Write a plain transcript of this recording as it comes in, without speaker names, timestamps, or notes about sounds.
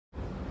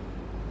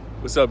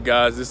What's up,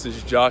 guys? This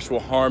is Joshua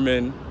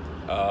Harmon,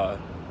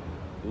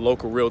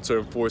 local realtor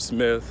in Fort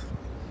Smith,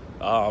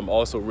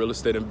 also real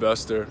estate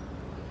investor.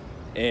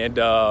 And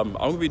I'm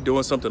gonna be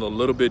doing something a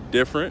little bit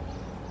different.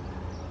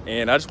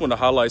 And I just want to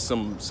highlight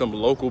some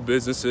local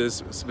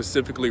businesses,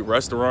 specifically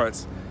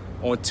restaurants,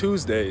 on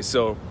Tuesdays.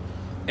 So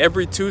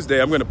every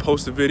Tuesday, I'm gonna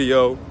post a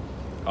video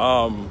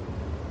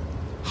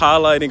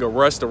highlighting a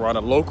restaurant,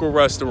 a local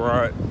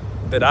restaurant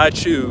that I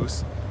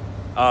choose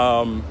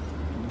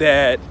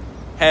that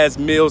has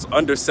meals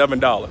under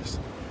 $7.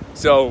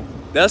 So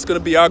that's gonna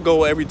be our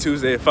goal every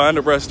Tuesday, find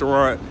a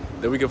restaurant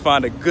that we can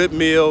find a good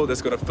meal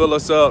that's gonna fill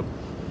us up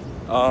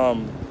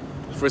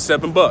for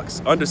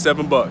 $7, under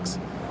 $7.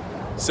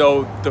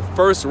 So the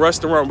first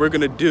restaurant we're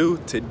gonna do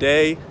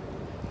today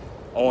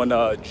on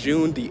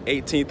June the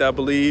 18th, I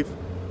believe,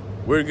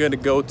 we're gonna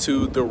go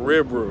to the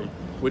Rib Room,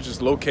 which is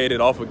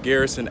located off of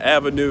Garrison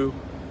Avenue.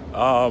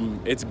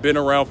 It's been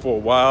around for a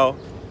while,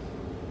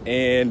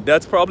 and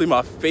that's probably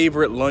my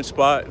favorite lunch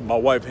spot. My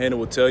wife Hannah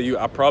will tell you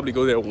I probably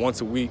go there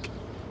once a week.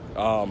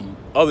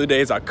 Other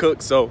days I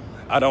cook, so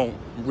I don't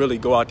really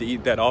go out to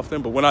eat that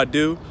often, but when I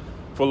do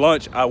for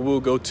lunch, I will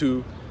go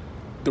to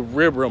the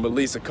Rib Room at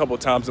least a couple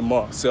times a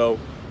month. So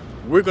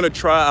we're gonna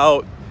try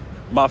out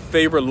my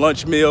favorite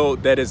lunch meal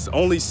that is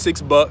only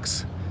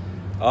 $6.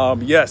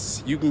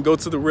 Yes, you can go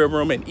to the Rib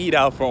Room and eat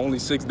out for only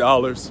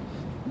 $6,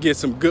 get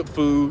some good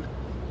food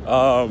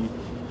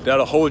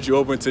that'll hold you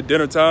over into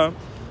dinner time.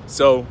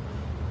 So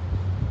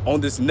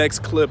on this next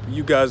clip,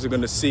 you guys are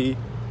gonna see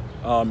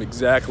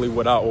exactly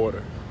what I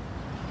order.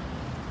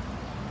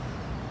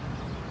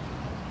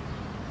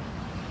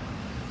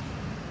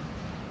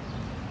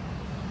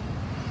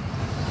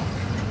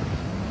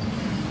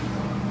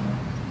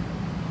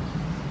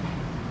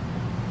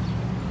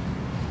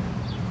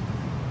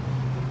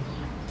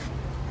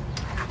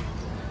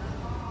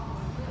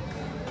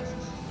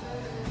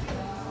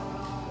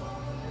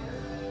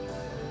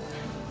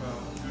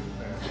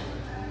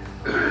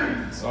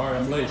 Sorry,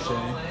 I'm late,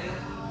 Shane.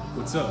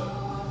 What's up?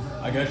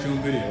 I got you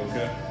on video,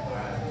 okay?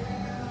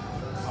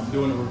 I'm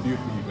doing a review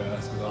for you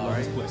guys because I love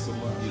this place so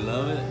much. You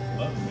love it?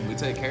 Love it, man. We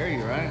take care of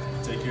you, right?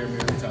 Take care of me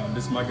every time.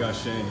 This is my guy,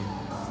 Shane.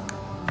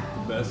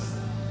 The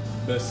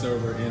best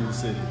server in the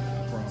city,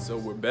 I promise. So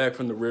we're back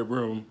from the Rib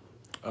Room.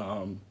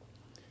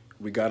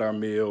 We got our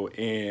meal,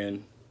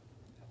 and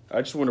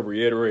I just want to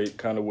reiterate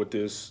kind of what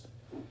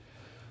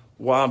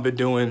why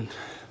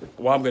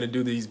I'm gonna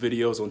do these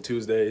videos on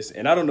Tuesdays.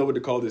 And I don't know what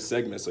to call this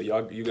segment, so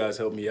you guys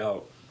help me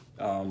out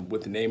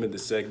with the name of the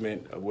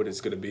segment, of what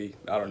it's gonna be.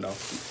 I don't know.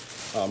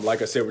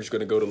 Like I said, we're just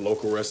gonna go to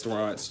local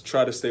restaurants,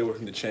 try to stay away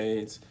from the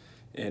chains,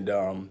 and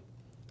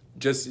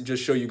just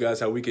show you guys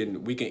how we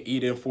can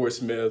eat in Fort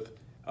Smith.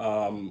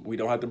 We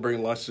don't have to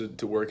bring lunch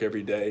to work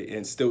every day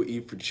and still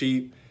eat for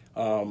cheap,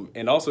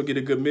 and also get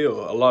a good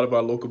meal. A lot of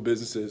our local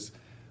businesses,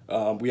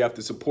 we have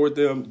to support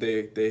them.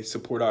 They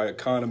support our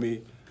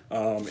economy.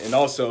 And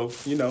also,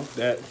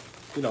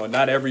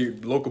 not every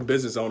local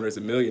business owner is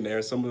a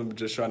millionaire. Some of them are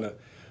just trying to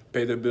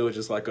pay their bills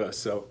just like us.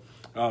 So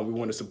we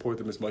want to support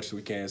them as much as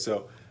we can.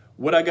 So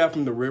what I got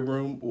from the Rib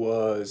Room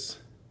was,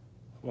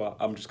 well,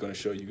 I'm just going to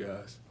show you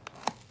guys.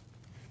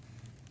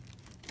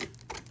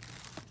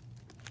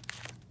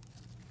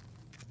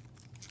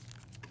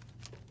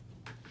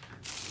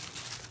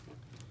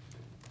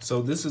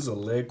 So this is a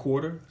leg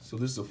quarter. So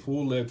this is a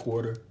full leg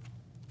quarter.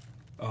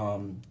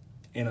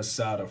 And a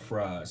side of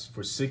fries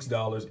for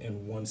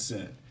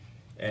 $6.01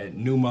 at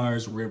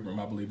Neumeier's Rib Room.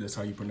 I believe that's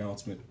how you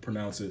pronounce it.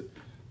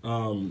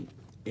 And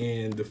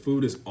the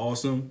food is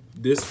awesome.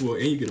 And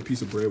you get a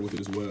piece of bread with it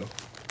as well.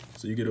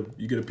 So you get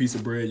a piece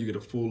of bread, you get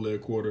a full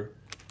leg quarter,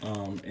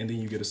 and then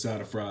you get a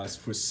side of fries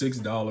for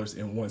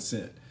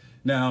 $6.01.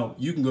 Now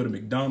you can go to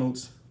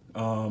McDonald's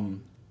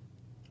and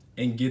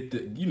get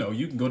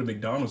you can go to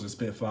McDonald's and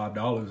spend $5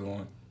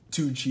 on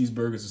 2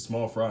 cheeseburgers, a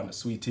small fry, and a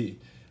sweet tea.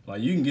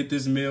 Like, you can get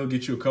this meal,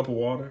 get you a cup of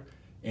water,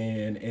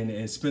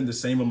 and spend the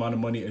same amount of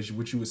money as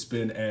what you would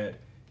spend at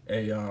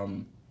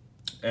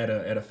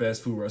a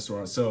fast food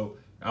restaurant. So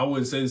I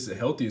wouldn't say it's the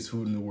healthiest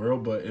food in the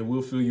world, but it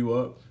will fill you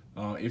up.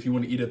 If you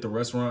want to eat at the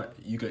restaurant,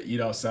 you could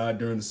eat outside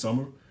during the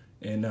summer,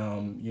 and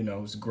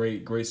it's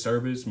great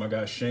service. My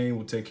guy Shane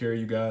will take care of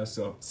you guys.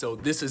 So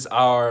this is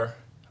our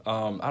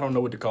I don't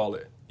know what to call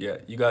it. Yeah,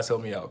 you guys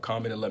help me out.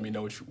 Comment and let me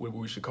know what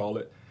we should call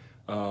it.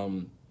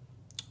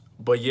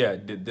 But yeah,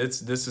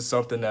 this is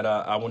something that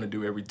I want to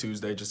do every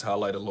Tuesday, just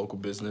highlight a local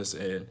business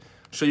and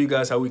show you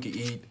guys how we can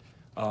eat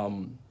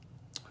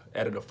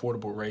at an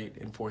affordable rate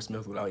in Fort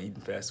Smith without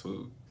eating fast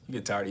food. You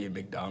get tired of eating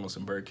McDonald's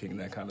and Burger King and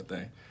that kind of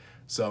thing.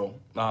 So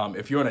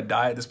if you're on a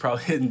diet, this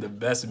probably isn't the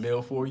best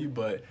meal for you,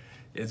 but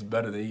it's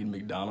better than eating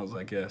McDonald's,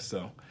 I guess.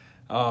 So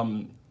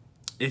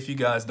if you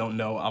guys don't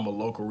know, I'm a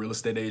local real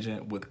estate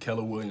agent with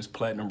Keller Williams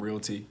Platinum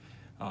Realty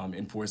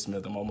in Fort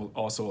Smith. I'm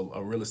also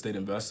a real estate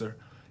investor.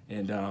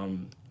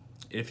 And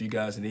if you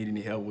guys need any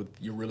help with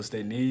your real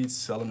estate needs,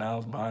 selling a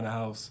house, buying a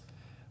house,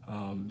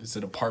 it's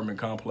an apartment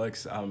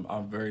complex.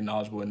 I'm very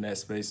knowledgeable in that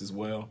space as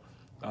well.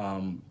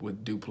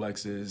 with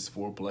duplexes,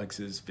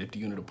 fourplexes,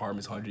 50-unit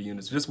apartments, 100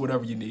 units, just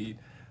whatever you need.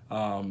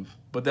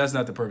 But that's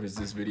not the purpose of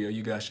this video.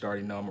 You guys should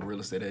already know I'm a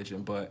real estate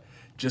agent, but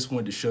just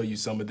wanted to show you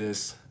some of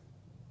this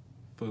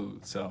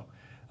food. So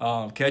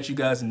catch you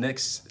guys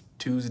next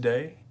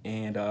Tuesday,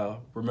 and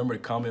remember to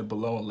comment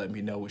below and let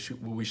me know what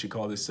we should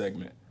call this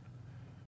segment.